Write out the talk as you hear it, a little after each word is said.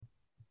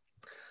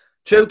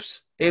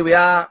Troops, here we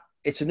are.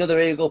 It's another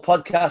Eagle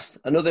podcast,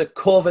 another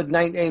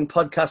COVID-19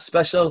 podcast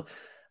special.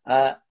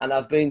 And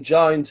I've been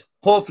joined,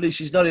 hopefully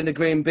she's not in the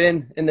green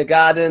bin in the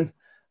garden.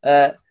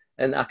 And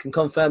I can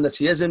confirm that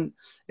she isn't.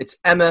 It's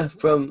Emma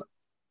from...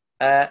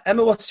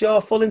 Emma, what's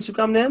your full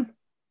Instagram name?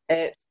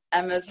 It's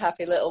Emma's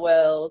Happy Little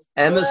World.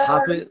 Emma's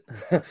Happy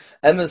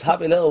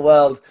Little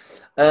World.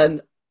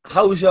 And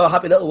how's your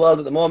happy little world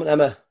at the moment,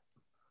 Emma?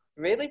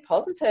 Really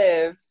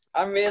positive.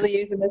 I'm really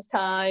using this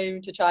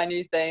time to try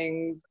new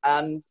things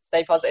and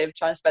stay positive,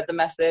 try and spread the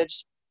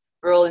message.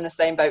 We're all in the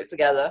same boat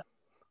together.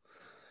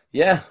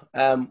 Yeah,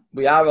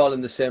 we are all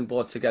in the same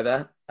boat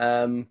together.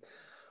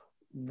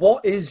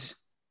 What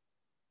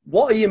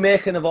are you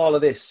making of all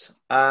of this?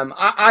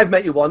 I've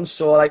met you once,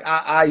 so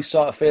I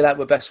sort of feel like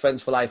we're best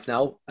friends for life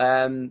now.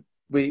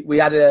 We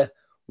had a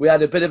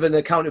bit of an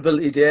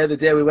accountability day, the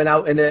day we went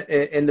out in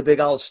the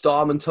big old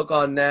storm and took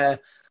on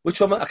which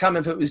one? I can't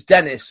remember if it was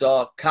Dennis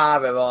or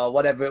Cara or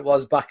whatever it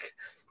was back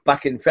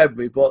in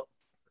February, but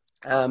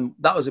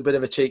that was a bit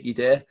of a cheeky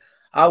day.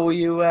 How are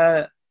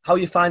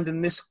you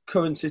finding this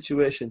current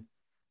situation?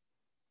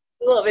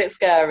 A little bit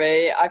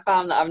scary. I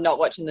found that I'm not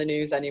watching the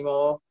news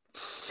anymore.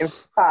 In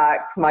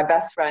fact, my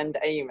best friend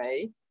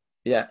Amy,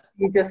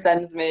 he just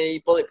sends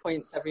me bullet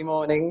points every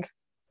morning,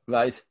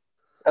 right,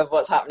 of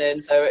what's happening.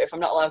 So if I'm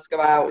not allowed to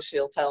go out,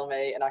 she'll tell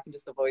me, and I can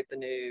just avoid the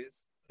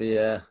news.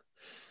 Yeah.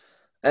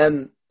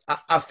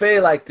 I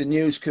feel like the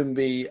news can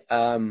be...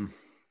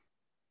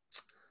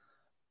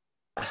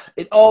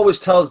 it always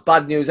tells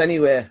bad news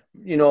anyway,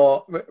 you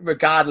know,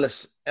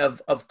 regardless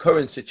of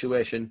current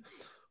situation.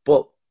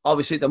 But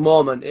obviously at the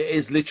moment, it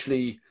is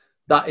literally,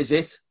 that is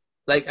it.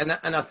 Like, and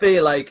I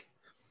feel like,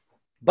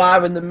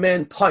 barring the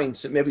main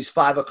points at maybe it's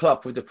 5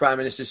 o'clock with the Prime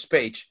Minister's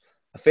speech,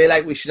 I feel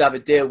like we should have a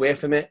day away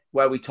from it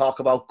where we talk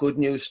about good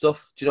news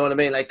stuff. Do you know what I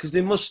mean? Like, because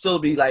there must still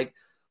be like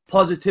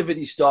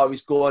positivity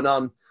stories going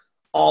on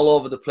all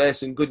over the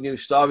place and good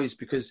news stories,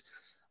 because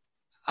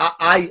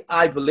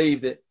I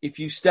believe that if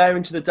you stare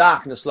into the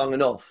darkness long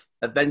enough,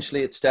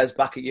 eventually it stares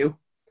back at you.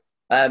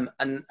 And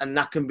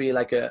that can be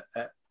like a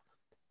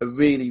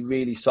really,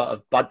 really sort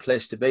of bad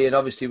place to be. And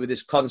obviously with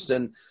this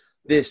constant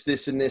this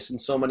and this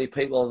and so many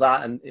people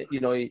that, and you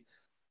know, you're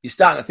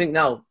starting to think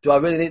now, do I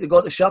really need to go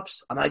to the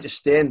shops? I might just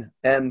stay in.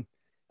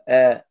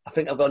 I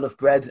think I've got enough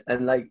bread,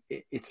 and like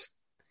it's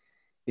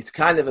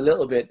kind of a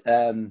little bit,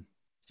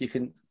 you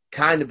can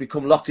kind of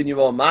become locked in your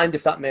own mind,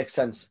 if that makes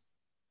sense.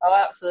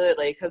 Oh,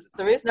 absolutely, because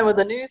there is no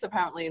other news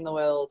apparently in the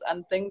world,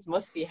 and things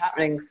must be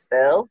happening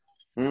still.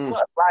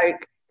 But,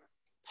 like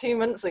 2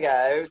 months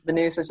ago, the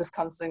news was just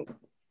constant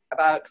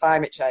about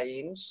climate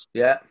change.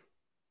 Yeah.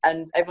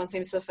 And everyone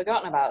seems to have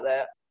forgotten about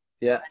that.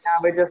 Yeah. And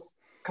now we're just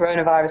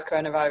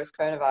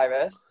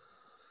coronavirus.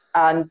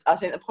 And I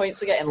think the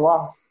points are getting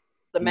lost.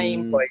 The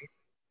main point.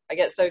 I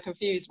get so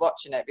confused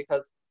watching it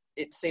because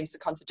it seems to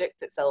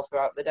contradict itself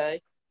throughout the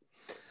day.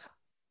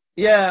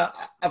 Yeah,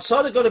 I've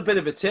sort of got a bit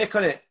of a take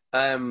on it.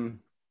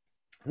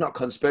 Not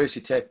conspiracy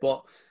take,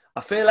 but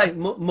I feel like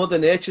Mother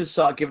Nature's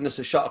sort of giving us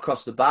a shot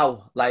across the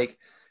bow. Like,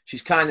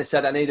 she's kind of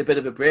said, I need a bit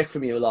of a break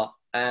from you a lot.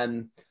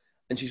 And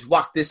she's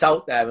whacked this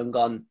out there and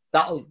gone,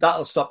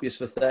 that'll stop you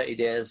for 30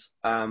 days.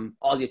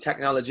 All your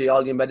technology,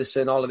 all your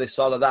medicine, all of this,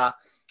 all of that.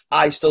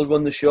 I still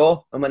run the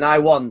show. And when I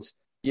want,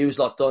 yous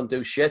lot don't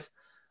do shit.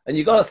 And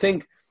you got to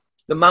think,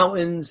 the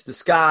mountains, the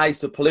skies,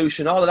 the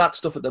pollution, all of that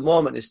stuff at the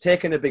moment is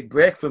taking a big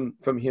break from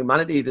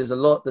humanity.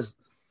 There's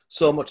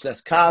so much less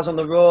cars on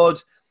the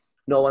road.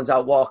 No one's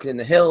out walking in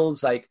the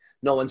hills. Like,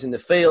 no one's in the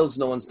fields.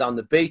 No one's down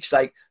the beach.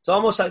 Like, it's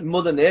almost like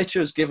Mother Nature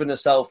has given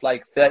herself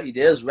like 30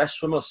 days rest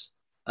from us.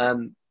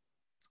 And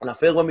I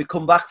feel when we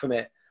come back from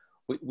it,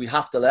 we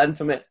have to learn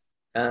from it.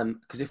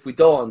 Because if we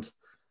don't,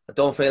 I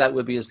don't feel like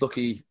we'll be as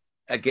lucky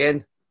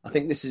again. I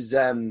think this is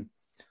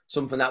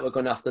something that we're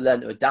going to have to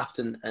learn to adapt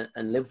and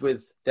live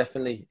with.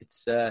 Definitely.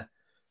 It's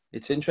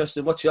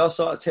interesting. What's your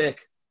sort of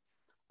take?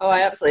 Oh,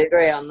 I absolutely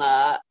agree on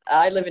that.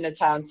 I live in a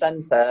town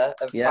centre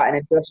of quite an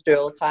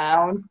industrial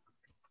town.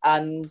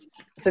 And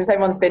since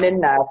everyone's been in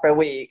now for a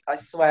week, I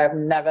swear I've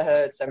never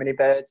heard so many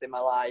birds in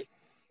my life.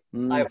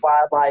 Like,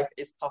 wildlife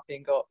is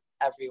popping up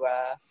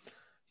everywhere.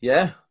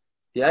 Yeah.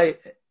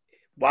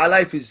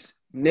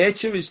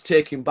 Nature is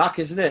taking back,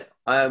 isn't it?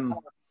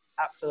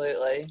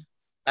 Absolutely.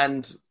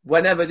 And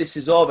whenever this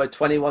is over,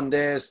 21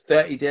 days,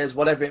 30 days,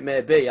 whatever it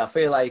may be, I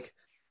feel like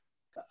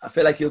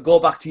you'll go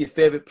back to your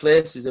favourite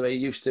places where you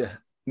used to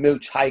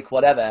mooch, hike,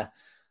 whatever,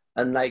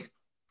 and like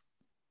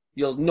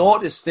you'll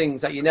notice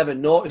things that you never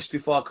noticed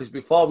before, because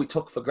before we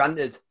took for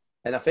granted.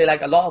 And I feel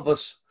like a lot of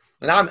us,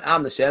 and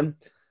I'm the same,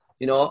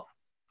 you know,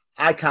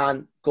 I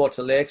can't go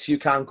to lakes, you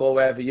can't go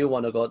wherever you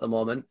want to go at the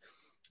moment.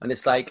 And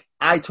it's like,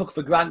 I took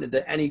for granted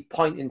that any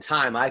point in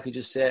time I could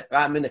just say,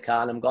 right, I'm in the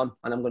car and I'm gone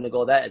and I'm going to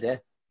go there today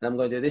and I'm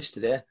going to do this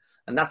today.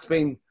 And that's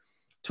been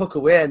took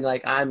away. And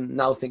like, I'm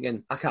now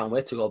thinking, I can't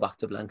wait to go back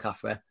to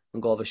Blencathra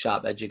and go over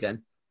Sharp Edge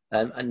again.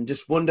 And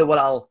just wonder what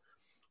I'll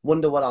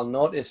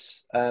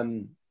notice.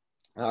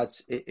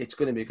 It's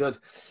going to be good.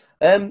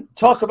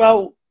 Talk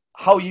about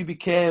how you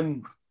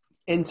became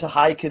into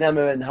hiking,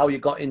 Emma, and how you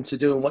got into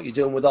doing what you're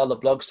doing with all the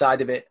blog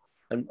side of it,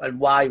 and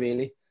why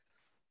really?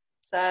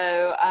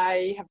 So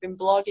I have been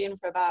blogging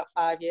for about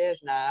 5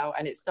 years now,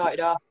 and it started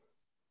off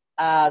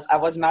as I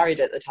was married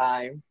at the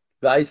time.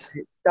 Right.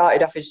 It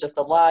started off as just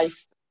a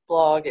life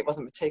blog. It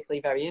wasn't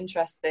particularly very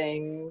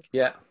interesting.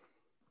 Yeah.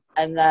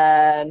 And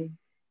then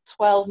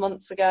 12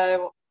 months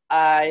ago,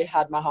 I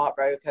had my heart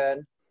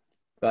broken.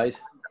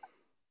 Right.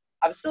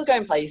 I was still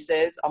going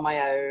places on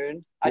my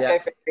own. I'd go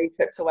for a day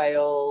trip to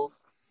Wales.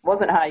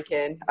 Wasn't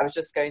hiking. I was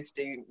just going to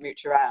do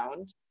mooch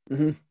around.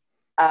 Mm-hmm.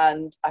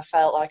 And I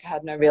felt like I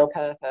had no real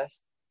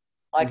purpose.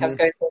 Like I was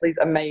going to all these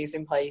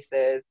amazing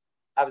places.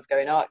 I was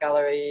going art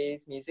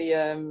galleries,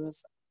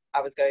 museums.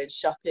 I was going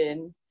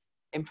shopping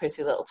in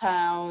pretty little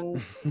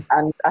towns.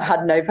 And I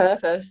had no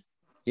purpose.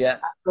 Yeah.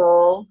 At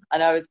all.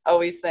 And I would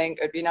always think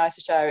it'd be nice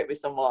to share it with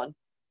someone.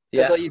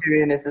 Because all you're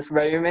doing is just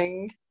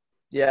roaming.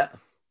 Yeah.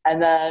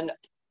 And then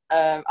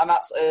I'm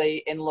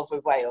absolutely in love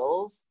with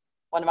Wales.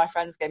 One of my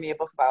friends gave me a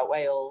book about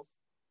Wales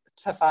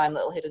to find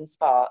little hidden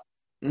spots.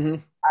 Mm-hmm.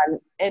 And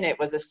in it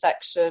was a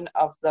section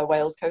of the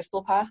Wales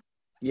Coastal Path.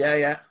 Yeah,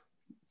 yeah.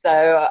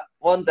 So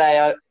one day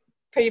I'd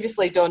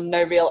previously done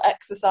no real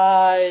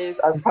exercise.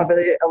 I was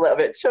probably a little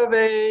bit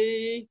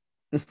chubby.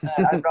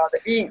 I'd rather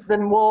eat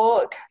than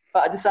walk.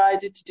 But I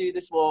decided to do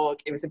this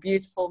walk. It was a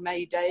beautiful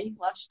May day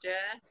last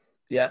year.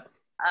 Yeah.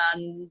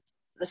 And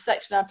the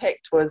section I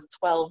picked was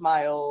 12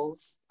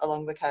 miles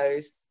along the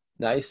coast.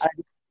 Nice. I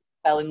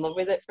fell in love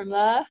with it from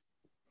there.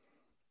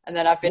 And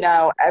then I've been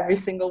out every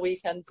single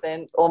weekend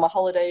since. All my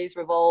holidays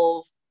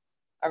revolve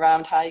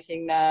around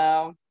hiking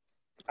now.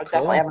 I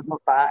definitely haven't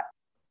looked back.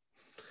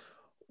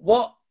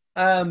 What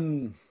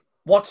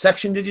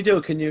section did you do?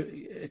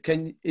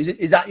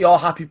 Is that your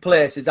happy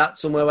place? Is that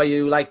somewhere where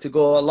you like to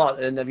go a lot?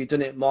 And have you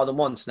done it more than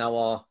once now,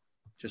 or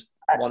just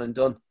one and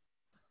done?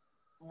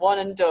 One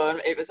and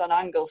done. It was on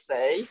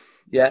Anglesey.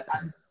 Yeah.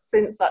 And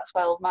since that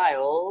 12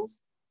 miles,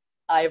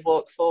 I've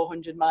walked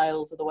 400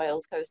 miles of the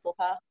Wales Coastal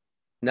Path.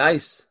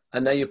 Nice.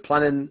 And are you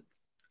planning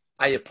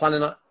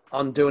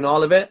on doing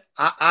all of it?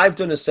 I've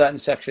done a certain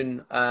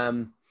section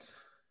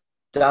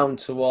down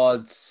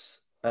towards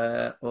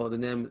the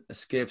name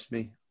escapes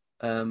me.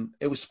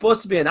 It was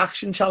supposed to be an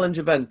Action Challenge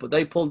event, but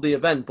they pulled the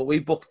event, but we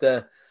booked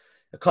the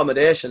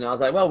accommodation. And I was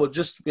like, well,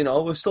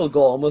 we'll still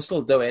go and we'll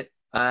still do it.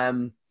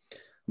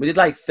 We did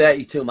like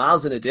 32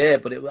 miles in a day,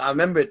 but I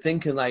remember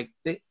thinking like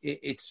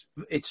it's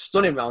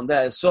stunning around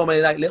there. There's so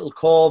many like little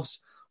coves.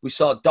 We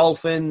saw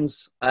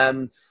dolphins,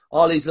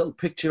 all these little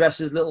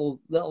picturesque, little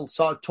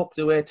sort of tucked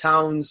away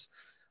towns,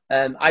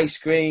 ice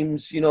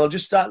creams,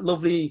 just that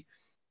lovely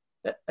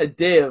a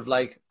day of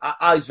like,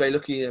 I was very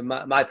lucky.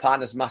 My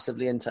partner's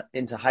massively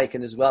into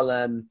hiking as well.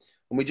 And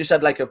we just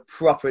had like a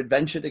proper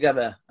adventure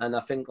together. And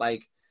I think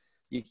like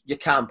you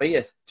can't beat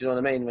it. Do you know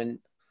what I mean?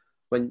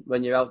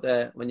 When you're out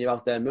there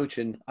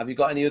mooching, have you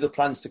got any other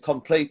plans to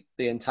complete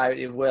the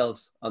entirety of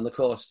Wales on the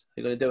coast?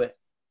 Are you going to do it?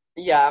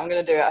 Yeah, I'm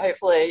going to do it.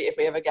 Hopefully, if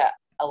we ever get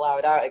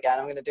allowed out again,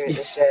 I'm going to do it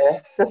this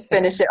year. Just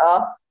finish it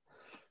off.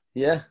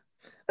 Yeah.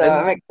 So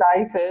I'm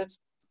excited.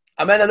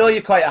 I mean, I know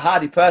you're quite a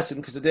hardy person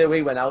because the day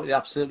we went out, you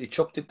absolutely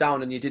chucked it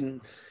down and you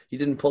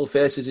didn't pull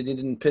faces and you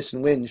didn't piss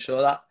and whinge.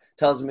 So that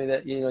tells me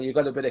that, you've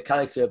got a bit of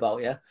character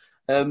about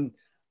you.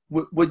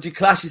 Would you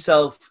class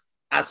yourself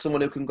as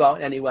someone who can go out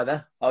in any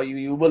weather? Or are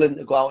you willing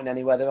to go out in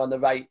any weather on the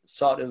right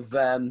sort of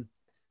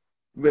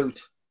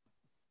route?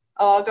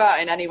 Oh, I'll go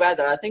out in any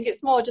weather. I think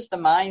it's more just a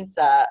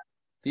mindset.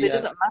 Yeah. It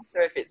doesn't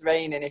matter if it's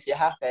raining, if you're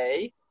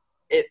happy.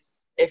 If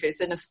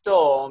it's in a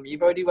storm,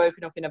 you've already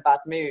woken up in a bad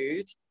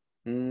mood.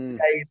 The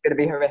day is going to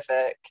be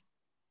horrific.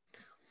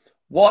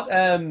 What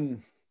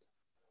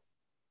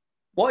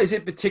is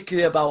it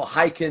particularly about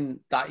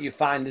hiking that you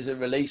find is a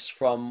release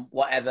from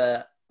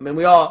whatever? I mean,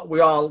 we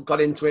all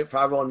got into it for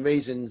our own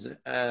reasons,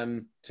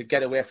 to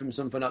get away from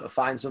something or to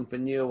find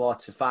something new or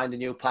to find a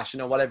new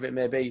passion or whatever it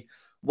may be.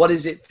 What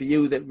is it for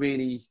you that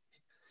really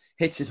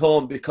hits it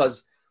home?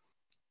 Because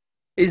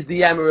is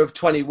the Emma of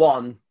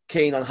 21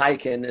 keen on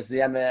hiking as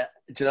the Emma,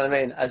 do you know what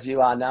I mean, as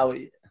you are now?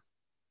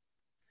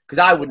 Because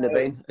I wouldn't have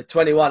been. At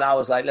 21, I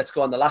was like, let's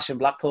go on the Lash in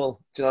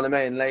Blackpool. Do you know what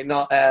I mean? Like,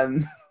 not,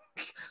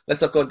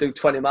 let's not go and do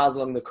 20 miles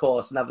along the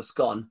course and have a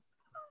scone.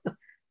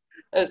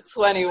 At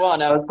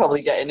 21, I was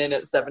probably getting in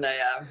at 7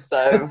 a.m. So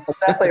I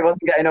definitely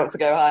wasn't getting up to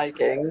go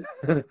hiking.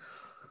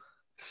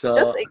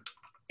 So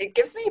it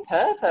gives me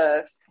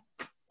purpose.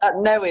 That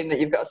knowing that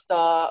you've got to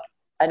start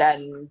and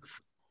end,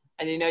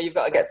 and you've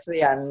got to get to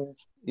the end.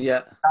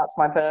 Yeah, that's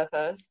my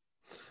purpose.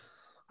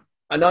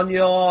 And on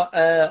your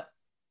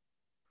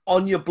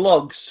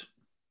blogs,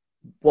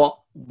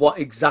 what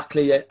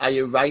exactly are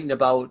you writing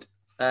about?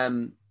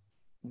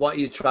 What are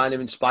you trying to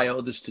inspire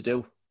others to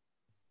do?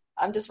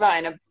 I'm just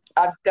writing.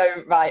 I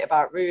don't write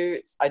about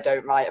routes. I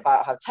don't write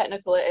about how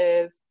technical it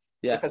is.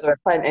 Yeah. Because there are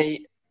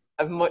plenty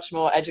of much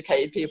more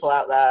educated people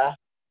out there.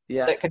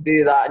 Yeah. That can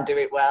do that and do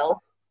it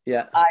well.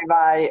 Yeah. I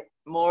write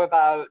more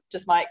about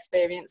just my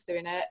experience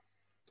doing it.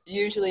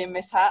 Usually a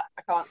mishap.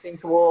 I can't seem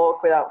to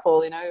walk without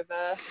falling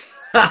over.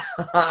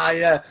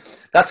 Yeah,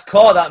 that's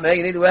core. That mate,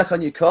 you need to work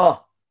on your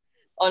core.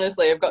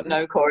 Honestly, I've got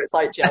no core. It's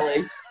like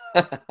jelly.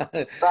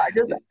 But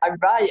I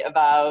write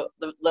about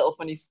the little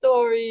funny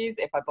stories,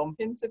 if I bump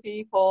into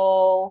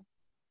people,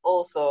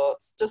 all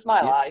sorts. Just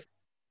my life.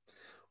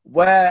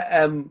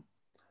 Where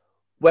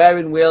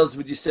in Wales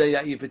would you say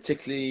that you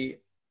particularly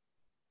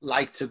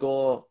like to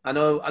go? I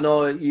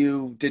know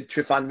you did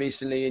Tryfan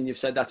recently, and you've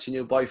said that's your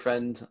new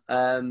boyfriend.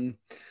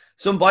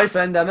 Some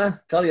boyfriend,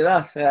 Emma, tell you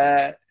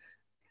that.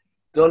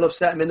 Don't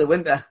upset him in the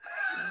winter.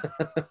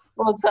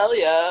 Well, I'll tell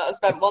you, I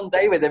spent one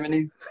day with him, and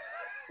he's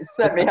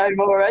sent me home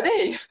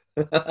already.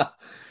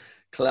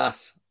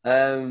 Class.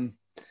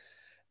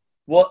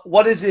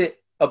 What is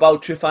it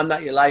about Tryfan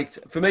that you liked?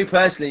 For me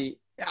personally,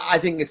 I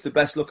think it's the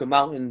best looking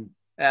mountain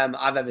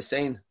I've ever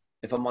seen.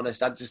 If I'm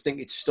honest, I just think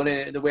it's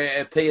stunning the way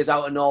it appears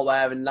out of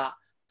nowhere, and that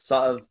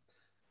sort of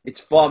its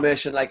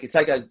formation, like it's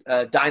like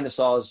a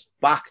dinosaur's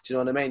back. Do you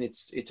know what I mean?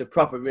 It's a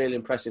proper, really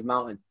impressive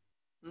mountain.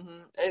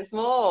 Mm-hmm. It's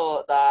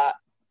more that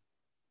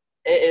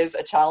it is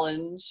a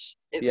challenge.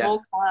 It's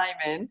more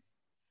climbing.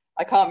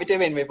 I can't be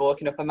doing with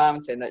walking up a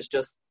mountain that's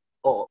just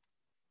up.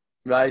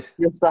 Right.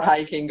 Just the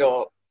hiking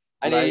up.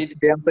 I need to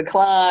be able to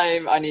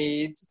climb. I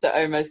need to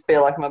almost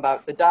feel like I'm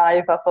about to die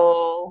if I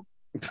fall.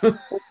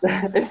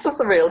 It's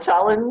just a real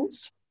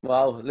challenge.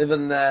 Wow,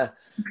 living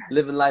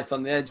life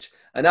on the edge.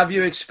 And have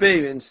you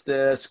experienced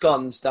the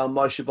scones down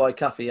Moisture Boy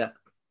Cafe yet?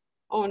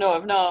 Oh no,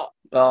 I've not.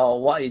 Oh,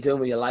 what are you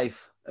doing with your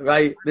life?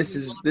 Right, this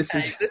is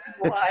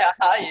why I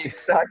hike,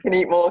 so I can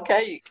eat more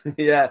cake.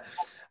 Yeah,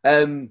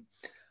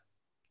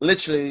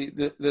 literally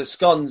the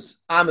scones.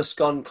 I'm a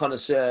scone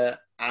connoisseur,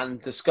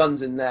 and the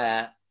scones in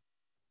there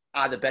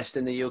are the best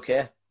in the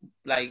UK,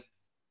 like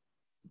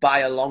by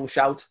a long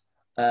shout.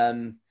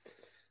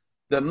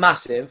 They're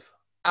massive,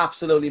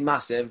 absolutely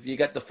massive. You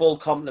get the full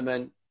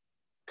complement: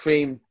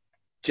 cream,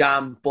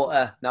 jam,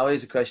 butter. Now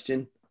here's a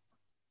question: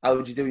 how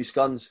would you do your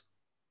scones?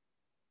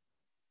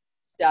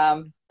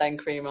 Jam, then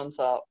cream on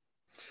top.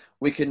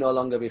 We can no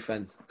longer be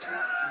friends.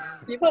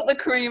 You put the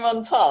cream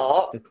on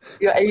top,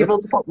 you're able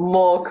to put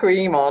more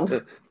cream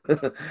on.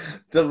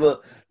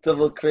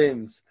 double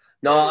creams.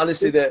 No,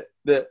 honestly, the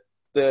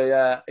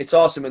it's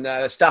awesome in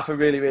there. The staff are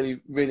really,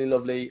 really, really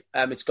lovely.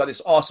 It's got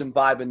this awesome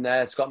vibe in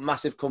there. It's got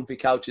massive comfy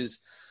couches.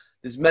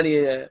 There's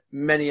many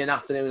an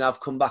afternoon I've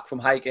come back from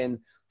hiking,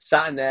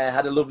 sat in there,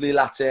 had a lovely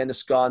latte and a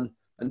scone,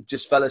 and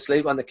just fell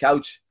asleep on the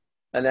couch,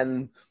 and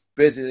then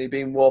basically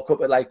being woke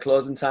up at like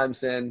closing time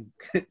saying,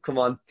 "Come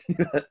on,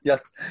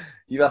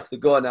 you have to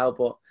go now."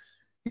 But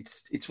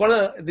it's one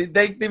of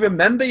they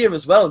remember you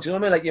as well. Do you know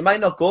what I mean? Like you might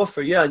not go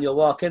for a year, and you'll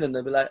walk in and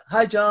they'll be like,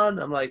 "Hi, John."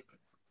 I'm like,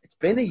 "It's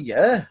been a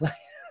year."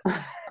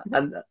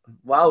 And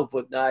wow,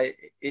 but no,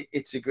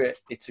 it's a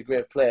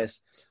great place.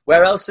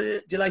 Where else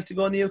do you like to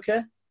go in the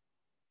UK?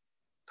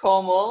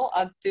 Cornwall.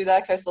 I do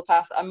their coastal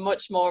path. I'm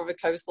much more of a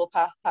coastal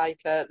path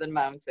hiker than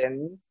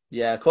mountains.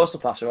 Yeah, coastal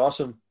paths are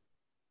awesome.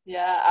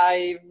 Yeah,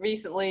 I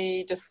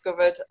recently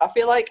discovered, I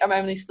feel like I'm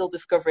only still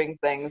discovering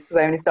things because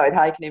I only started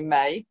hiking in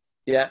May.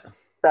 Yeah.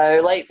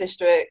 So Lake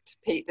District,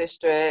 Peak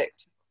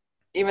District,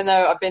 even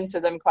though I've been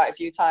to them quite a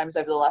few times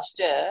over the last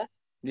year,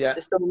 they're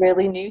still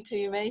really new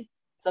to me.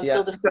 So I'm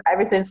still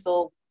everything's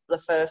still the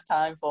first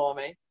time for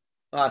me.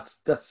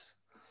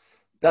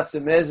 That's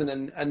amazing,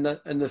 and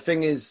the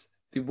thing is,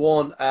 they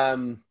won't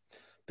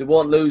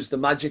lose the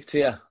magic to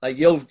you. Like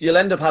you'll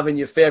end up having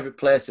your favorite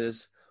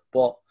places,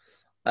 but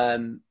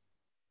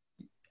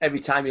every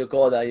time you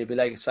go there, you'll be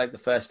like, it's like the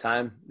first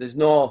time. There's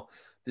no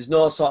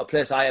sort of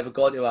place I ever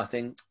go to I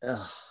think,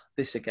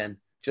 this again.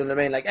 Do you know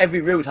what I mean? Like every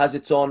route has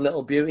its own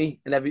little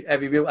beauty, and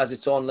every route has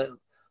its own little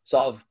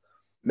sort of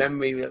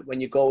memory.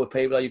 When you go with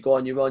people or you go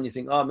on your own, you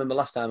think, oh, I remember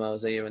last time I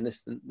was here and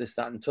this,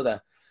 that, and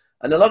t'other.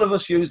 And a lot of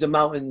us use the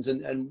mountains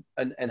and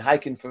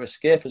hiking for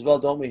escape as well,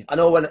 don't we? I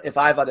know if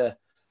I've had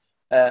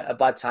a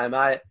bad time,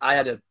 I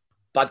had a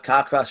bad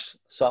car crash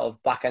sort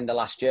of back end of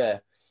last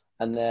year,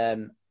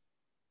 and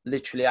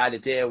literally I had a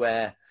day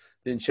where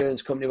the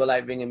insurance company were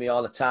like ringing me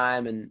all the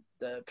time, and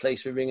the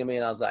police were ringing me,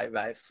 and I was like,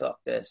 right, fuck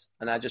this.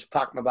 And I just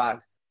packed my bag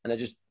and I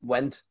just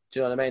went, do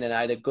you know what I mean? And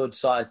I had a good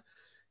sort of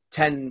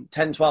 10,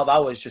 12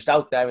 hours just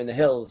out there in the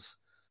hills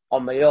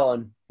on my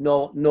own,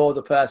 no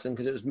other person,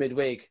 because it was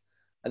midweek.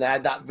 And I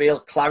had that real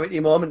clarity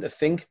moment to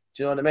think,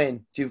 do you know what I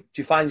mean? Do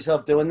you find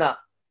yourself doing that?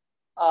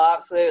 Oh,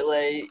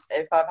 absolutely.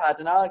 If I've had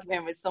an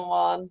argument with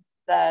someone,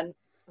 then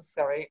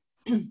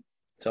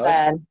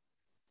then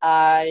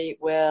I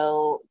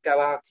will go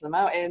out to the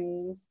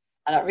mountains,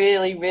 and I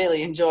really,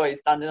 really enjoy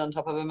standing on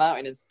top of a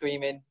mountain and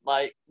screaming,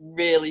 like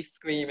really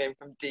screaming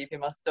from deep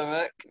in my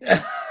stomach.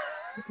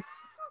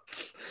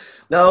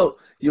 No,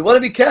 you want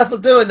to be careful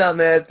doing that,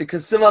 mate,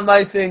 because someone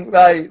might think,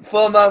 right,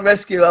 for Mount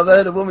Rescue, I've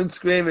heard a woman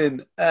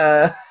screaming.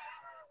 I'm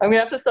going to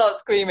have to start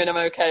screaming I'm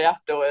okay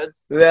afterwards.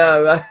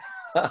 Yeah,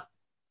 right.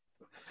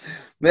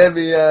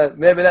 Maybe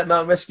let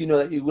Mount Rescue know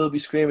that you will be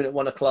screaming at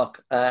 1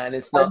 o'clock, and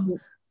it's not.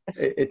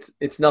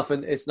 It's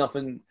nothing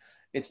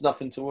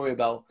to worry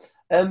about.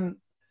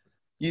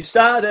 You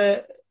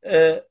started.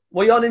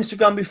 Were you on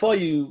Instagram before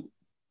you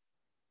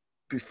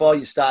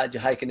started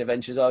your hiking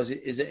adventures, or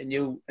is it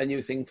a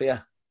new thing for you?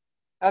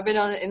 I've been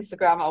on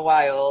Instagram a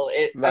while.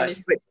 It only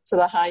switched to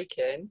the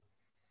hiking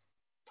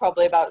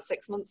probably about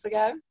 6 months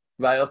ago.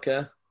 Right,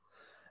 okay.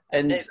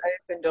 And it's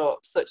opened up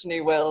such a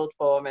new world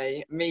for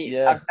me.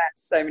 I've met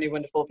so many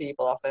wonderful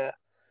people off it.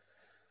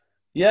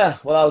 Yeah,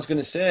 well, I was going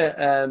to say,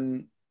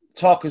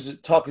 talk us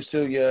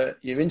through your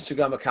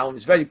Instagram account.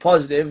 It's very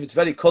positive. It's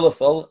very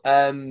colourful.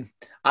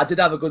 I did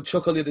have a good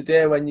chuckle the other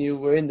day when you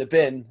were in the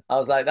bin. I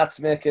was like, that's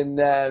making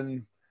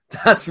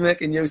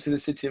use of the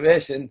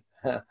situation.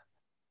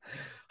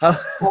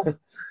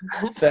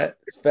 It's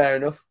fair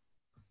enough.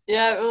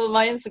 Yeah, well,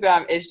 my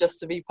Instagram is just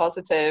to be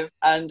positive,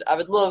 and I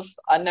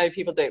know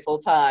people do it full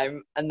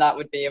time, and that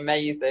would be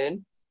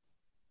amazing,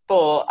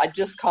 but I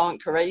just can't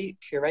curate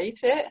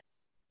it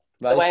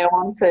the way I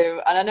want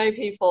to. And I know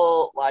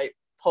people like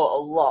put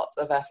a lot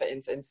of effort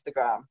into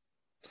Instagram,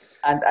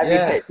 and every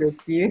picture is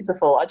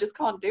beautiful. I just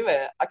can't do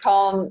it. I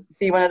can't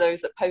be one of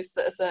those that posts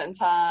at a certain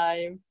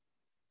time.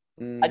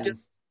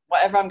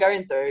 Whatever I'm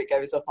going through, it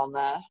goes up on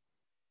there.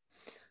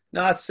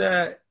 No,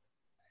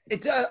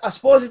 I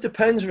suppose it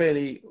depends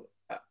really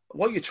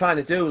what you're trying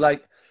to do.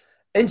 Like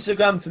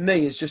Instagram for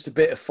me is just a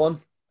bit of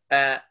fun,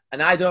 and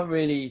I don't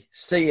really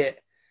see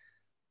it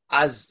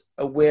as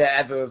a way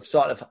ever of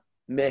sort of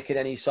making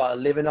any sort of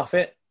living off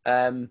it.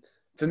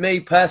 For me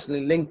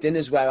personally, LinkedIn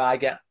is where I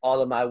get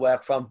all of my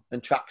work from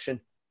and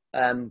traction,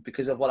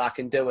 because of what I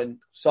can do and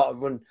sort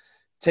of run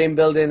team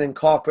building and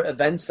corporate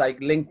events.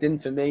 Like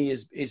LinkedIn for me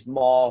is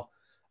more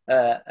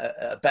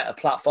a better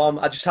platform.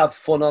 I just have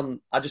fun on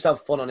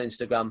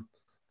Instagram.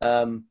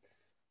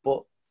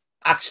 But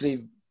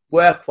actually,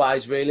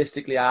 work-wise,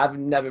 realistically, I've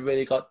never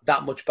really got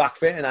that much back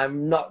for it, and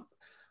I'm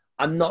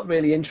not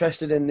really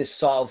interested in this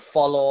sort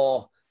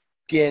of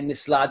gain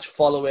this large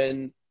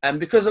following, and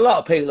because a lot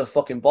of people have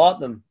fucking bought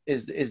them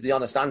is the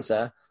honest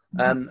answer.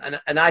 And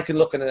I can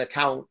look at an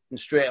account and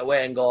straight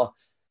away and go,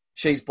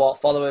 she's bought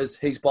followers,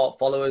 he's bought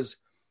followers,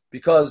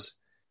 because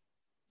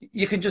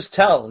you can just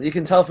tell. You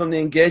can tell from the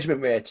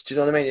engagement rates. Do you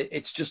know what I mean?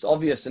 It's just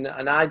obvious, and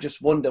I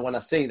just wonder when I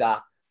see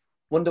that.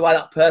 Wonder why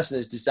that person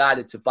has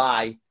decided to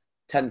buy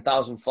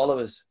 10,000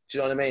 followers. Do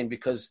you know what I mean?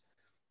 Because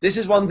this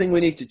is one thing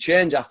we need to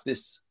change after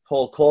this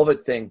whole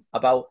COVID thing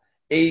about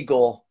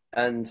ego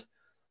and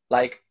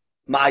like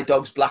my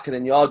dog's blacker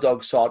than your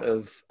dog sort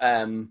of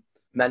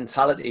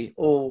mentality.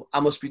 Oh,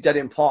 I must be dead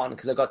important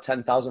because I got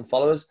 10,000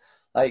 followers.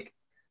 Like,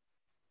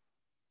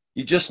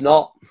 you're just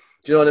not.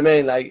 Do you know what I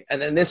mean? Like,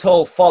 and this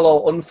whole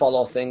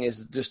follow-unfollow thing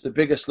is just the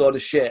biggest load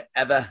of shit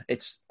ever.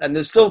 And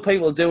there's still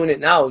people doing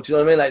it now. Do you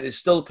know what I mean? Like, there's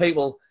still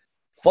people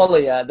follow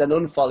you, then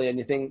unfollow you, and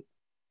you think,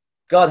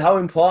 God, how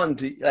important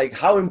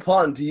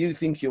do you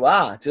think you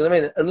are? Do you know what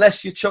I mean?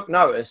 Unless you're Chuck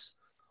Norris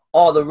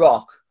or The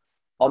Rock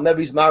or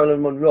maybe it's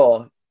Marilyn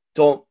Monroe,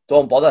 don't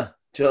bother.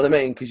 Do you know what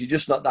I mean? Because you're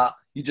just not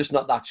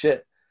that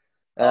shit.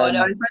 No, it's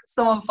when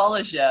someone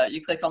follows you,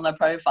 you click on their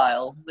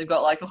profile, they've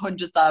got like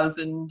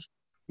 100,000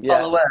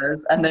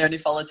 followers, and they only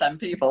follow 10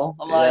 people.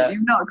 I'm like,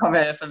 you've not come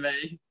here for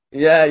me.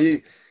 Yeah,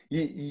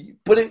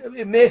 but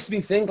it makes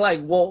me think, like,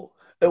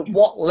 at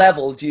what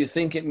level do you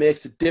think it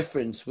makes a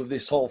difference with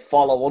this whole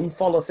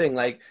follow-unfollow thing?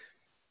 Like,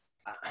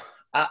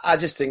 I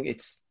just think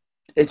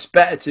it's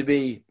better to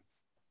be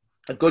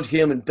a good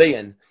human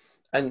being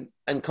and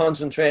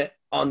concentrate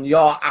on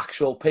your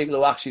actual people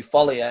who actually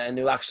follow you and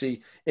who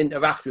actually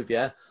interact with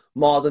you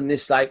more than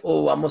this, like,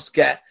 oh, I must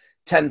get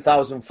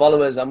 10,000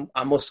 followers,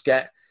 I must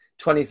get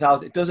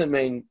 20,000. It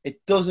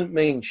doesn't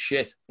mean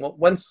shit.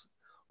 Once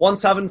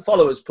having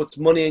followers puts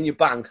money in your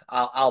bank,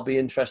 I'll be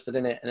interested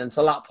in it. And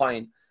until that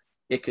point,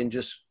 it can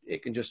just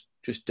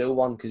do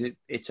one, because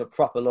it's a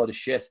proper load of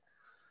shit.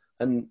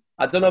 And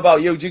I don't know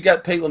about you. Do you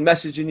get people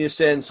messaging you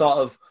saying sort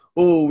of,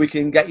 oh, we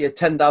can get you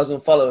 10,000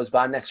 followers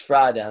by next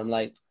Friday? I'm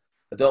like,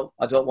 I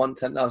don't want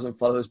 10,000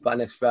 followers by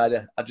next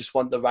Friday. I just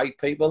want the right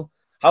people.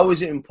 How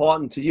is it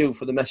important to you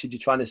for the message you're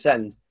trying to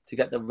send to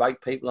get the right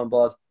people on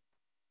board?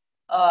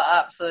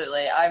 Oh,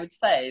 absolutely. I would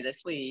say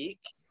this week.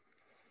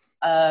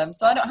 So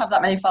I don't have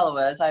that many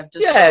followers. I've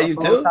just you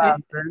do.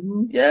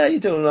 You're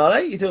doing all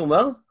right. You're doing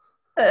well.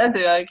 I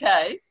do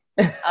okay.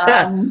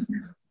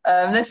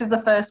 And this is the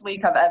first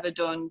week I've ever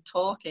done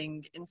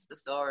talking Insta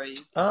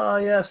stories. Oh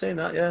yeah, I've seen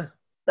that. Yeah.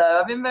 So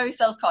I've been very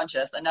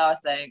self-conscious, and now I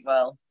think,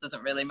 well, it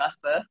doesn't really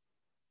matter.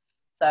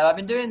 So I've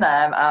been doing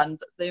them, and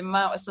the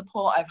amount of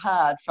support I've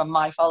had from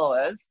my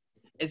followers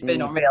has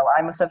been unreal.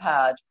 I must have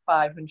had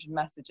 500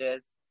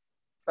 messages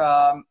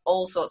from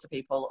all sorts of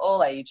people,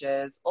 all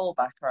ages, all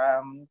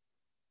backgrounds,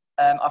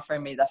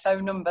 offering me their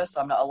phone number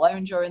so I'm not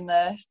alone during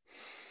this,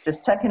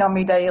 just checking on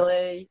me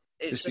daily.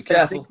 Just be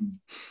careful.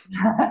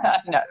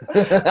 No.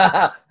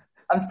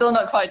 I'm still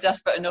not quite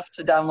desperate enough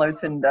to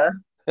download Tinder.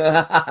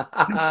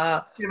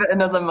 Give it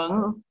another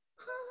month.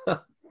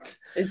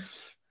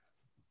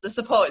 The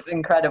support is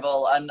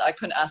incredible, and I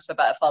couldn't ask for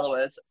better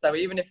followers. So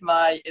even if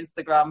my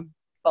Instagram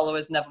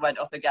followers never went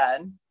up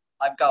again,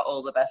 I've got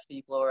all the best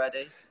people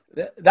already.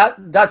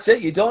 That's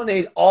it. You don't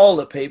need all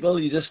the people.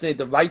 You just need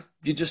the right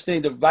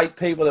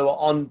people who are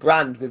on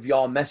brand with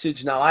your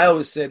message. Now, I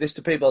always say this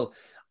to people: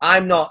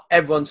 I'm not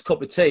everyone's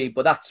cup of tea,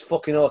 but that's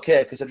fucking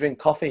okay because I drink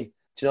coffee.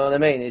 Do you know what I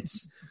mean?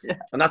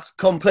 And that's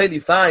completely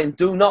fine.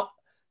 Do not.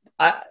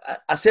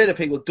 I say to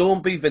people,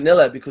 don't be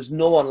vanilla because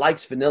no one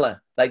likes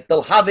vanilla. Like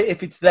they'll have it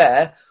if it's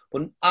there,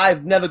 but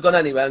I've never gone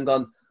anywhere and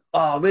gone, oh,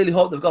 I really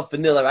hope they've got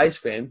vanilla ice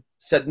cream.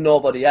 Said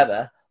nobody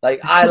ever.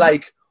 Like I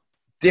like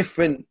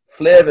different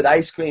flavored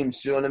ice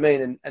creams. Do you know what I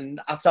mean? And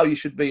that's how you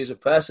should be as a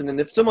person. And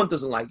if someone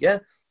doesn't like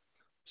you,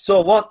 so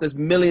what? There's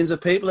millions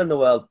of people in the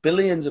world,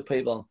 billions of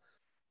people.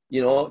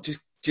 You know,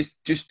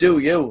 just do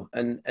you.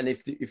 And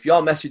if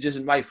your message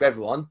isn't right for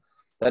everyone,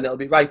 then it'll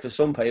be right for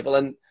some people.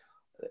 And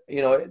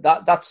you know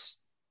that's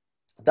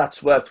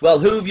worked well.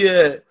 Who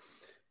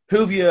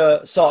have you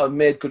sort of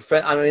made good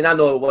friends? I mean, I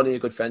know one of your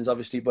good friends,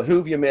 obviously, but who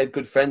have you made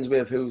good friends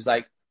with? Who's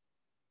like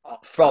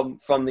from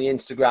the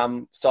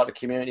Instagram sort of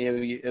community?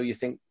 Who you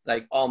think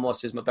like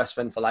almost is my best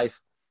friend for life?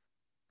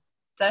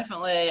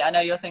 Definitely, I know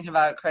you're thinking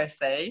about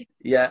Chrissy.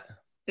 Yeah.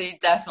 See,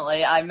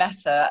 definitely, I met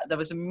her. There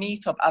was a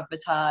meetup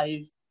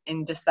advertised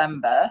in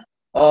December.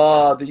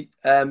 Oh, the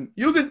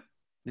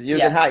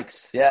Jugend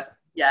hikes, yeah.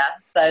 Yeah,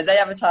 so they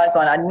advertised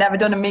one. I'd never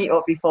done a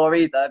meetup before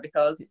either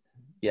because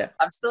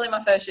I'm still in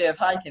my first year of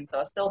hiking,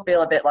 so I still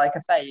feel a bit like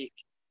a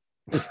fake.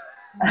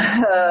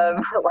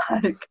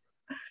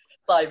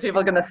 Like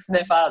people are going to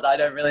sniff out that I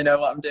don't really know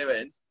what I'm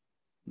doing.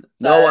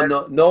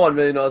 So, no one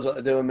really knows what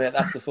they're doing, mate.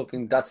 That's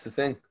the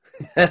thing.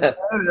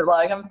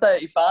 Like I'm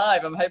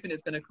 35. I'm hoping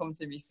it's going to come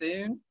to me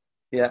soon.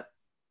 Yeah.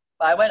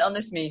 But I went on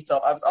this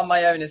meetup. I was on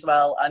my own as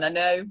well, and I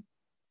know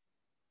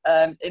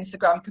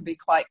Instagram can be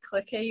quite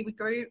cliquey with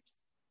groups.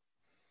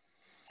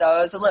 So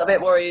I was a little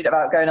bit worried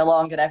about going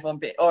along and everyone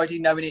already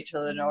knowing each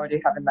other and already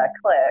having their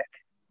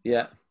clique.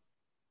 Yeah.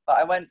 But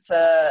I went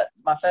to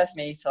my first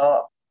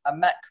meetup. I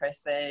met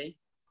Chrissy,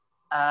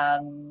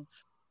 and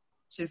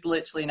she's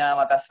literally now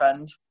my best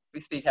friend. We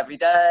speak every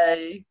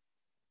day.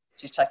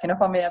 She's checking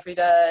up on me every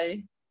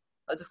day.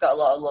 I just got a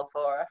lot of love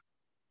for her.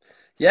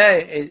 Yeah,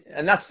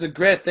 and that's the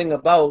great thing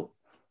about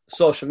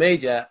social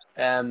media.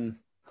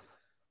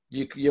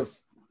 You've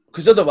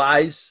because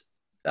otherwise,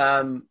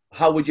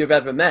 how would you have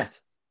ever met?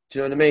 Do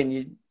you know what I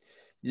mean?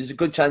 There's a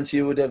good chance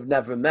you would have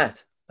never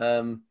met.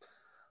 And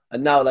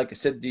now, like I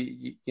said,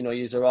 you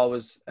are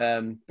always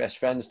best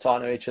friends,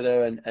 talking to each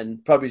other,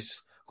 and probably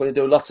going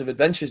to do lots of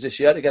adventures this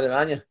year together,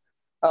 aren't you?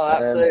 Oh,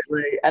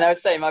 absolutely. And I would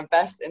say my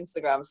best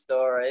Instagram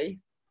story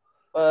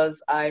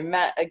was I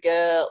met a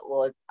girl.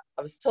 Well,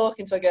 I was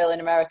talking to a girl in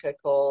America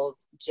called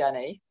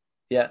Jenny.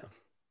 Yeah.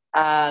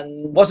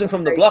 And wasn't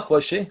from the block,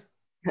 was she?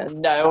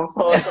 No,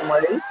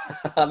 unfortunately.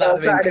 That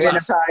would have been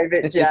a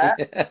private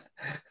jet. Yeah.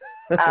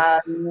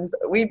 And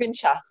we've been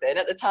chatting.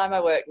 At the time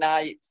I worked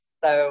nights,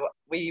 so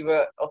we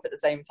were up at the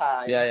same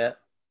time. Yeah, yeah.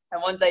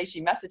 And one day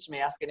she messaged me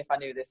asking if I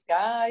knew this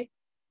guy.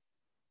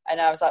 And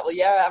I was like, well,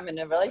 yeah, I'm in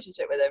a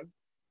relationship with him.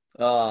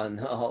 Oh,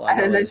 no.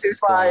 And then she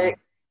was like,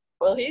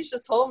 well, he's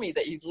just told me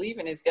that he's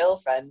leaving his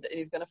girlfriend and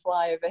he's going to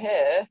fly over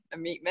here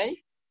and meet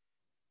me.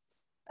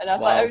 And I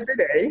was like, oh, did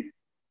he?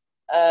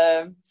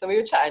 So we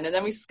were chatting, and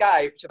then we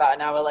Skyped about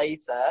an hour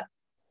later,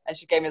 and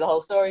she gave me the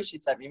whole story.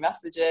 She'd sent me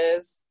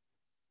messages.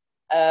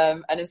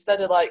 And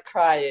instead of like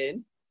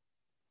crying,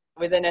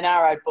 within an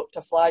hour I'd booked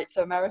a flight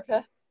to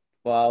America.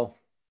 Wow.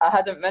 I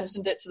hadn't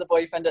mentioned it to the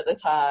boyfriend at the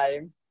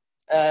time.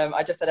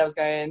 I just said I was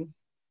going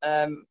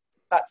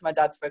back to my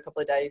dad's for a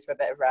couple of days for a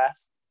bit of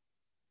rest.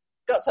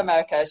 Got to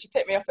America, she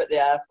picked me up at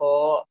the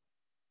airport,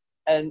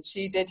 and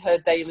she did her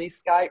daily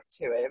Skype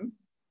to him.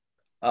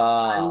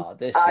 Oh,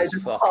 this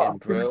is fucking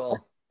brutal.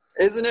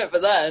 Isn't it?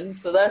 But then,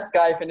 so they're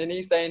Skyping and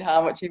he's saying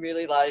how much he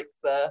really likes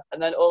her.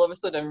 And then all of a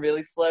sudden,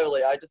 really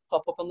slowly, I just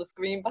pop up on the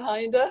screen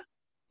behind her.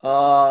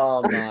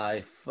 Oh,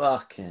 my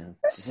fucking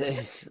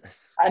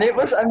Jesus. And it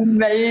was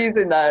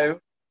amazing, though.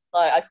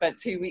 Like, I spent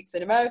 2 weeks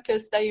in America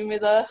staying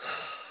with her.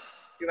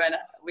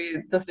 We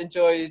just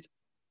enjoyed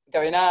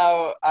going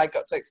out. I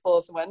got to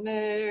explore somewhere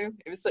new.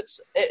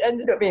 It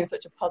ended up being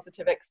such a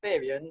positive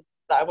experience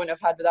that I wouldn't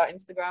have had without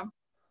Instagram.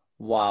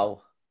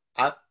 Wow.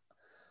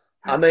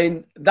 I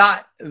mean,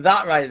 that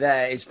right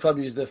there is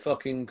probably the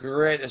fucking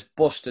greatest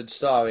busted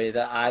story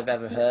that I've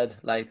ever heard.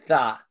 Like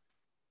that.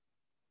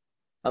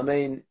 I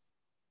mean,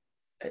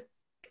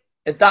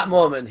 at that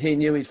moment, he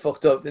knew he'd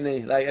fucked up, didn't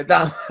he? Like at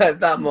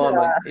that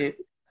moment,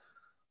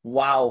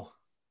 wow,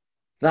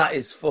 that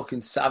is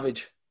fucking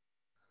savage.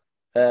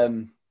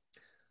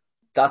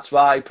 That's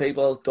why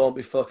people don't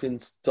be fucking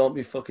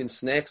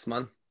snakes,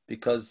 man,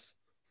 because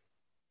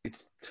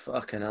it's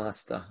fucking hell.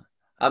 That's the.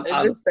 In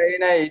this day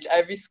and age,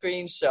 every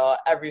screenshot,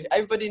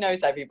 everybody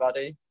knows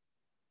everybody.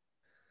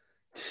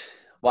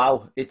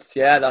 Wow,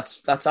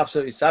 that's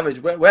absolutely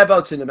savage.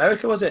 Whereabouts in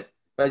America was it?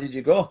 Where did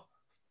you go?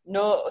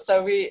 No,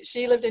 so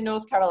she lived in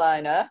North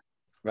Carolina.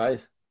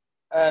 Right.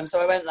 So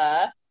I went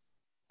there,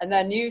 and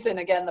then using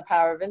again the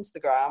power of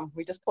Instagram,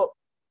 we just put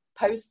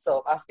posts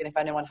up asking if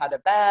anyone had a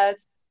bed,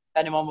 if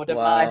anyone wouldn't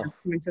mind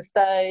coming to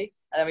stay,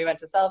 and then we went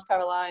to South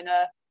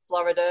Carolina,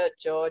 Florida,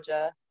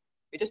 Georgia.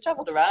 We just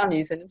travelled around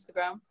using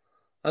Instagram.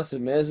 That's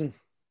amazing.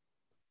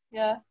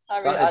 Yeah,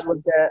 I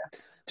loved it.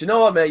 Do you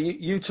know what, mate?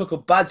 You took a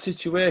bad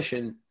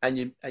situation and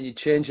you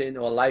changed it into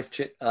a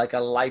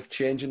life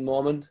changing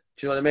moment.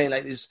 Do you know what I mean?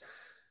 Like,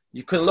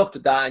 you could have looked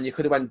at that and you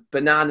could have went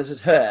bananas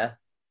at her,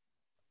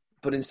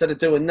 but instead of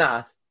doing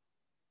that,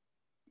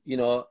 you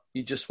know,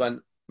 you just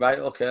went, right,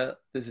 okay,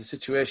 there's a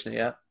situation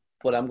here,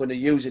 but I'm going to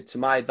use it to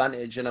my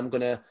advantage and I'm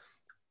going to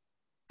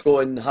go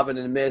and have an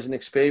amazing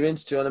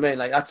experience. Do you know what I mean?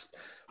 Like, that's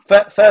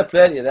fair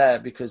play to you there,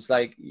 because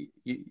like,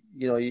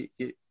 you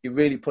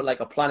really put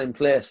like a plan in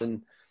place.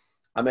 And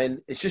I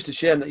mean, it's just a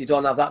shame that you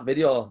don't have that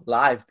video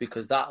live,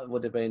 because that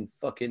would have been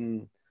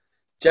fucking,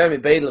 Jeremy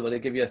Beadle would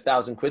have given you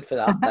 £1,000 for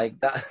that. Like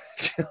that,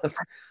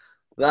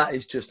 that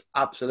is just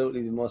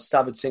absolutely the most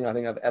savage thing I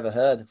think I've ever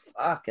heard.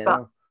 Fucking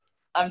hell.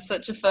 I'm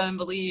such a firm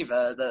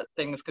believer that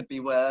things could be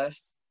worse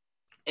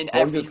in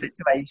every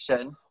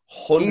situation.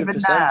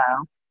 100%.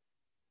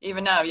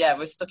 Even now, yeah,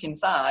 we're stuck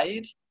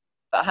inside,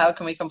 but how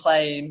can we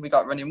complain? We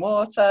got running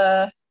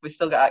water, we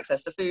still got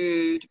access to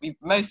food.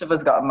 Most of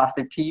us got a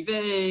massive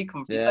TV,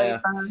 comfy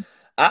sofa.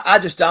 I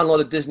just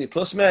downloaded Disney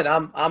Plus, mate.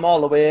 I'm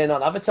all the way in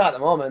on Avatar at the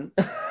moment.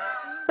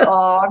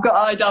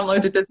 I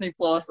downloaded Disney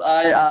Plus.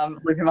 I am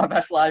living my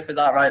best life with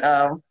that right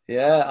now.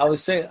 Yeah, I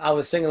was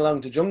singing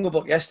along to Jungle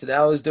Book yesterday.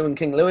 I was doing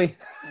King Louis.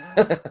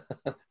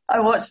 I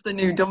watched the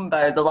new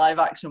Dumbo, the live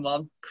action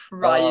one,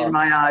 crying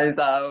my eyes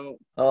out.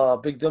 Oh,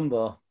 big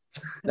Dumbo.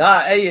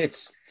 Nah, hey,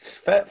 it's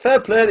fair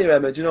play to you,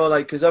 Emma. Do you know,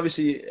 like, because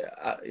obviously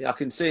I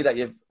can see that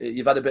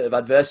you've had a bit of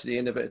adversity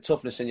and a bit of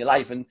toughness in your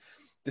life, and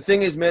the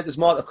thing is, mate, there's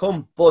more to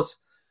come. But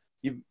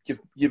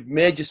you've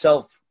made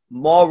yourself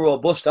more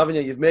robust, haven't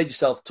you? You've made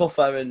yourself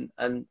tougher,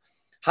 and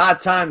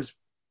hard times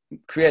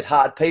create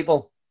hard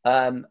people,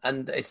 and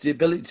it's the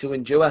ability to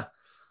endure.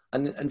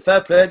 And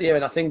fair play to you,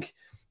 and I think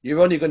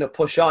you're only going to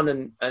push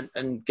on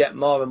and get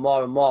more and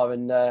more and more.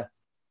 And I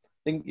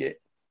think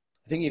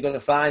you're going to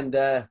find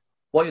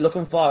what you're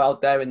looking for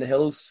out there in the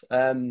hills,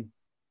 and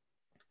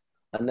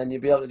then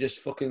you'll be able to just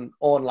fucking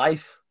own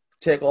life,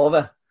 take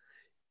over.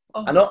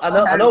 Oh,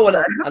 I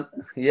know.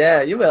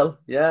 Yeah, you will.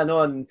 Yeah, I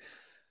know. And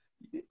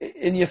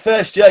in your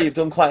first year, you've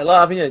done quite a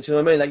lot, haven't you? Do you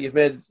know what I mean? Like, you've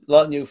made a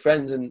lot of new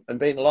friends and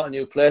been a lot of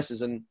new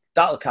places, and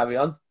that'll carry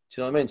on. Do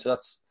you know what I mean? So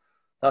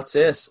that's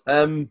it.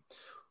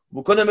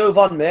 We're going to move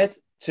on, mate,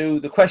 to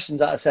the questions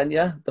that I sent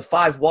you, the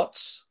 5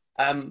 whats,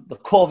 the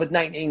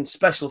COVID-19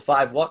 special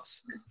 5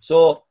 whats.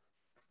 So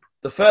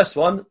the first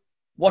one,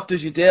 what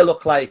does your day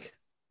look like?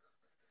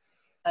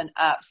 An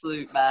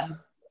absolute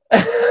mess.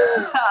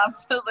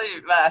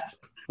 Absolute mess.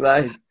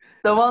 Right.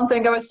 The one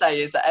thing I would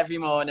say is that every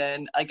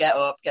morning I get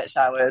up, get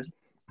showered,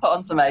 put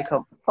on some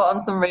makeup, put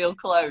on some real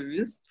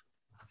clothes,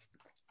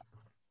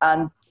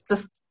 and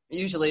just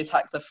usually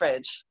attack the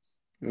fridge.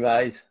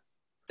 Right.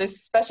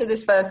 Especially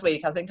this first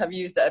week, I think I've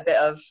used it a bit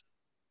of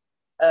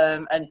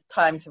and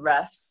time to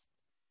rest.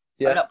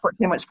 Yeah. I've not put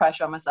too much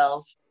pressure on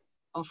myself.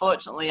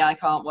 Unfortunately, I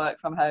can't work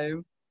from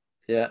home.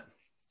 Yeah.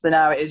 So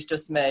now it is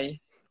just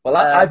me. Well,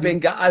 I've been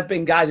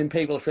guiding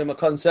people through my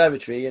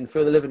conservatory and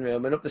through the living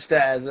room and up the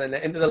stairs and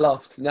into the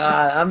loft.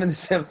 Nah, I'm in the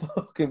same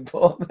fucking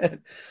boat,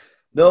 man.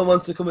 No one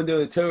wants to come and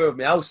do a tour of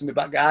my house and my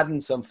back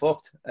garden, so I'm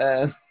fucked.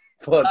 But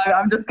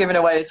I'm just giving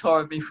away a tour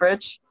of my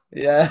fridge.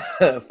 Yeah,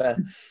 fair.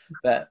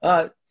 All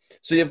right.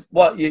 So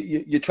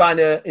you're trying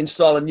to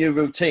install a new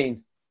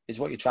routine, is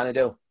what you're trying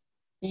to do?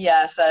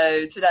 Yeah.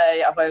 So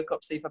today I woke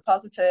up super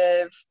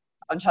positive.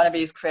 I'm trying to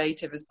be as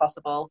creative as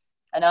possible,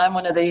 and I'm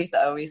one of these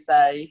that always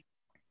say,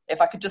 if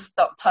I could just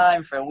stop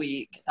time for a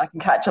week, I can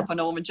catch up on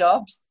all my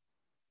jobs.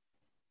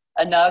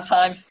 And now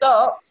time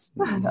stopped,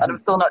 and I'm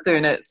still not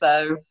doing it.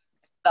 So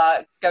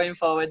that going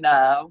forward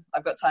now,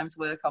 I've got time to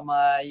work on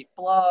my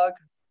blog.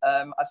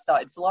 I've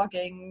started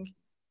vlogging.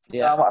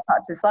 Yeah, so I want to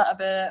practice that a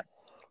bit.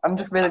 I'm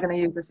just really going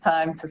to use this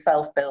time to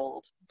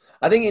self-build.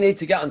 I think you need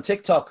to get on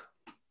TikTok.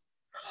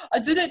 I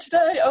did it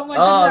today. Oh my goodness.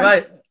 Oh,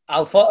 right.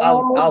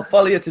 I'll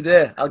follow you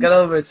today. I'll get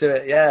over to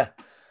it. Yeah.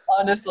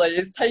 Honestly,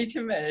 it's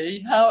taken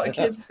me. How are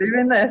kids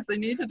doing this? They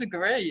need a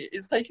degree.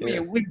 It's taken me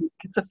a week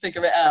to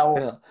figure it out.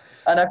 Yeah.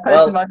 And I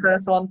posted my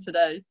first one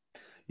today.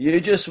 You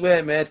just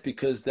wait, mate,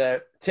 because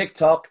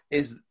TikTok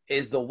is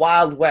the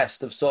Wild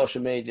West of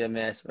social media,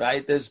 mate,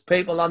 right? There's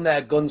people on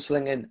there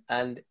gunslinging,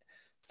 and it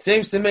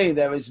seems to me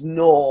there is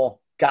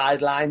no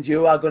guidelines.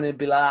 You are going to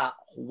be like,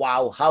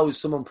 wow, how has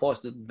someone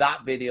posted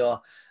that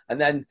video? And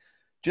then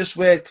just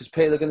wait, because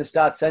people are going to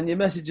start sending you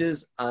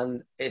messages,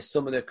 and it's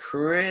some of the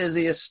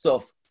craziest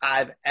stuff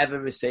I've ever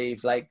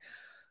received. Like,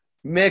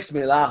 makes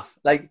me laugh.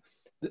 Like,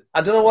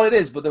 I don't know what it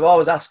is, but they're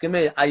always asking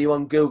me, are you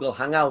on Google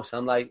Hangout?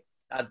 I'm like,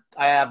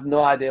 I have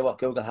no idea what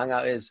Google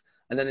Hangout is.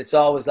 And then it's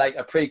always like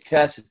a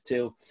precursor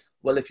to,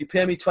 well, if you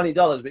pay me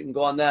 $20, we can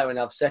go on there and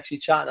have sexy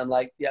chat. And I'm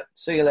like, yep,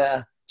 see you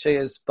later.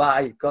 Cheers.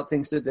 Bye. Got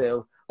things to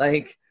do.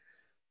 Like,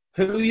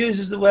 who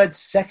uses the word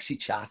sexy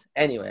chat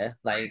anyway?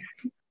 Like,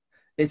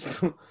 it's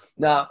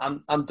no,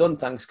 I'm done.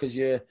 Thanks. Because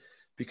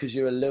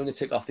you're a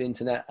lunatic off the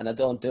internet, and I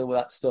don't deal with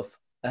that stuff.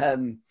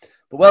 But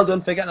well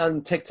done for getting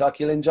on TikTok.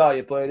 You'll enjoy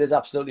it, but it is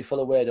absolutely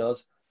full of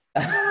weirdos.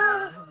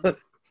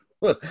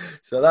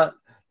 So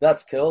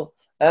that's cool.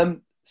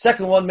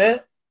 Second one,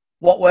 mate.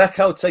 What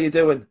workouts are you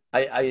doing?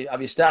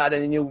 Have you started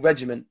any new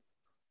regimen?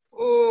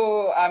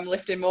 Oh, I'm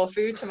lifting more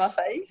food to my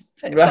face.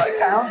 If Right. that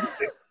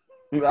counts.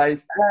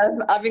 Right.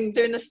 I've been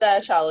doing the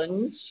stair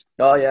challenge.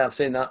 Oh yeah, I've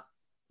seen that.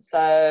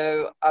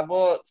 So I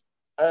walked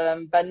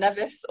Ben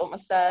Nevis up my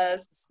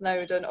stairs,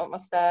 Snowdon up my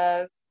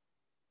stairs.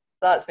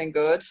 So that's been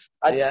good.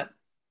 Yeah.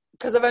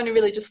 Because I've only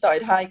really just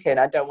started hiking,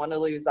 I don't want to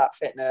lose that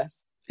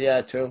fitness.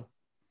 Yeah, true.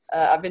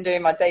 I've been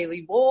doing my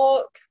daily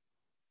walk.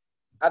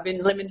 I've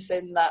been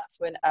limiting that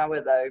to an hour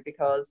though,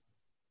 because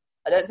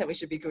I don't think we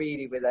should be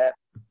greedy with it.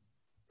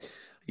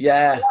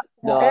 Yeah.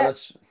 No,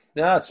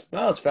 that's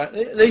fair.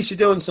 At least you're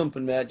doing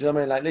something, mate. Do you know what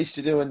I mean? Like at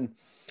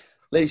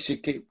least you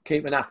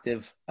keeping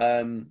active.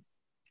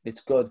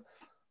 It's good.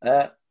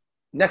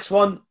 Next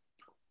one.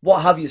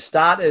 What have you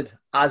started?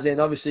 As in,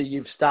 obviously,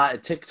 you've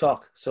started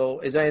TikTok. So,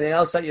 is there anything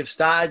else that you've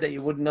started that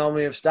you wouldn't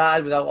normally have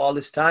started without all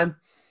this time?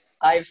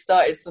 I've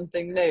started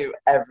something new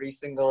every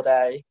single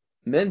day.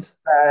 Mint.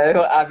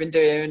 So I've been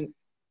doing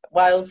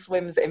wild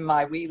swims in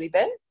my wheelie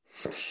bin.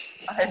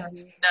 I've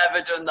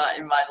never done that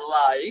in my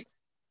life.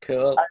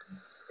 Cool.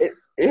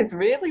 It's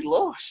really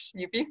lush.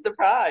 You'd be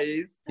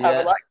surprised how Yeah.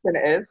 relaxing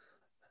it is.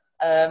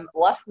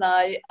 Last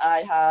night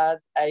I had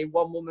a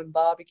one-woman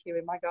barbecue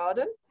in my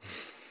garden.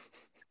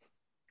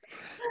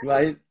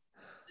 Right.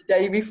 The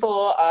day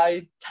before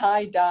I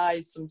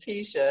tie-dyed some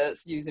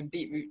t-shirts using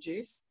beetroot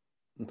juice.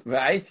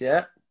 Right,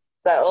 yeah.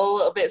 So all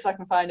little bits I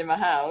can find in my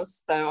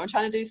house. So I'm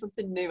trying to do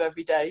something new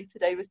every day.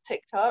 Today was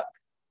TikTok.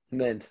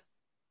 Mint.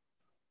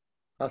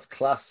 That's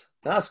class.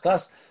 That's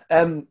class.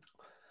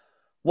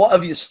 What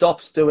have you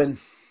stopped doing?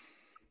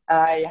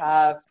 I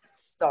have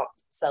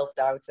stopped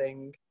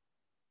self-doubting.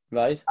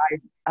 Right.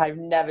 I've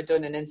never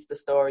done an Insta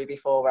story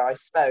before where I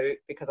spoke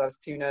because I was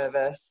too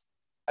nervous.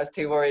 I was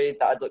too worried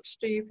that I'd look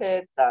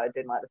stupid, that I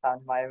didn't like the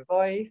sound of my own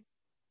voice.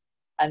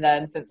 And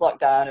then since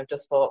lockdown, I've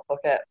just thought,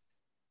 fuck it.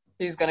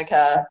 Who's going to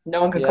care?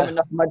 No one can come and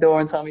knock on my door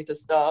and tell me to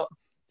stop.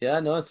 Yeah,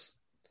 no,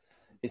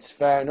 it's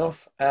fair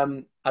enough.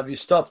 Have you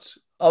stopped?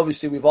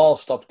 Obviously, we've all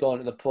stopped going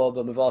to the pub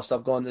and we've all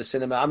stopped going to the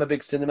cinema. I'm a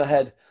big cinema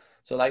head.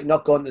 So, like,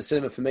 not going to the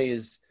cinema for me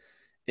is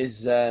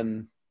a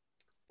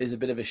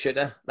bit of a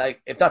shitter.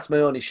 Like, if that's my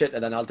only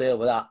shitter, then I'll deal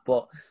with that.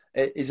 But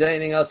is there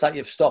anything else that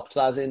you've stopped,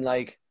 as in,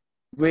 like,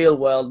 real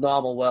world,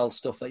 normal world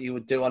stuff that you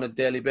would do on a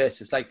daily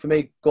basis? Like, for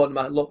me, going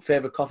to my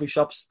favourite coffee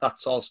shops,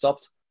 that's all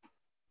stopped.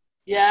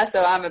 Yeah,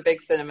 so I'm a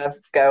big cinema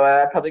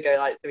goer. I probably go,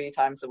 like, 3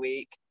 times a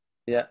week.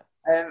 Yeah.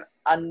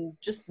 And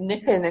just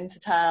nipping into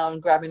town,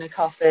 grabbing a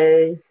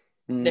coffee,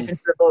 nipping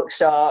to the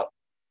bookshop.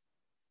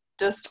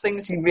 Just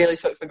things you really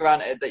took for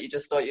granted that you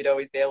just thought you'd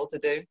always be able to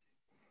do.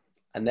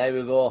 And there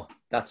we go.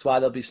 That's why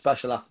they'll be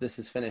special after this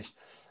is finished.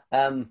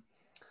 The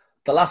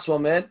last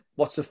one, mate.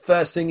 What's the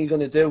first thing you're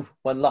going to do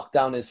when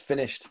lockdown is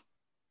finished?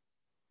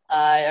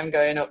 I am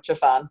going up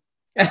Trafan.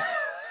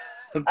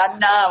 And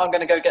now I'm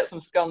going to go get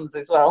some scones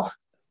as well.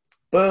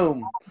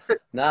 Boom.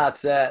 Nah,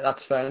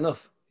 that's fair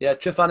enough. Yeah,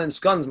 Trifan and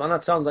scones, man.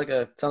 That sounds like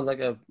a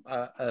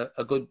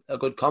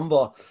good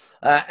combo.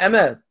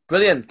 Emma,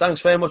 brilliant.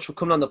 Thanks very much for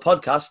coming on the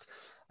podcast.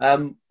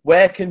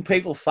 Where can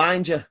people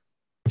find you?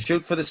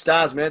 Shoot for the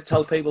stars, mate.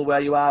 Tell people where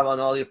you are on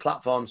all your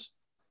platforms.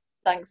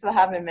 Thanks for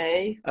having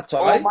me. That's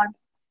all right.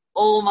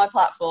 All my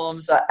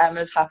platforms are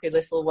Emma's Happy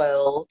Little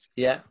World.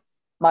 Yeah.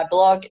 My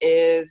blog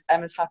is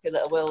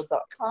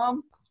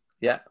emmashappylittleworld.com.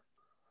 Yeah.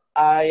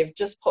 I've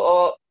just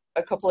put up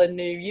a couple of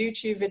new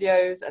YouTube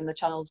videos and the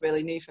channel's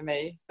really new for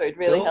me. So it'd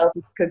really help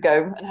if you could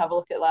go and have a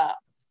look at that.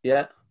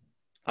 Yeah.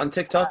 On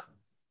TikTok?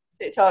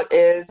 TikTok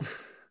is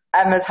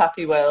Emma's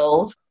Happy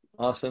World.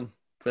 Awesome.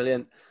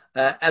 Brilliant.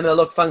 Emma,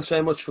 look, thanks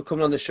very much for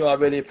coming on the show. I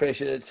really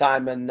appreciate the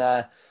time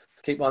and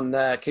keep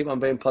on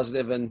being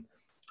positive and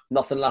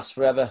nothing lasts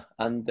forever.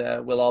 And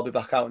we'll all be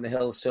back out in the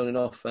hills soon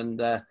enough.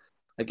 And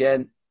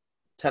again,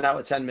 10 out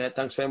of 10, mate.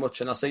 Thanks very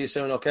much. And I'll see you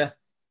soon, okay?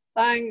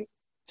 Thanks.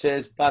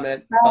 Cheers. Bye,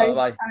 mate. Bye.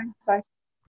 Bye. Bye.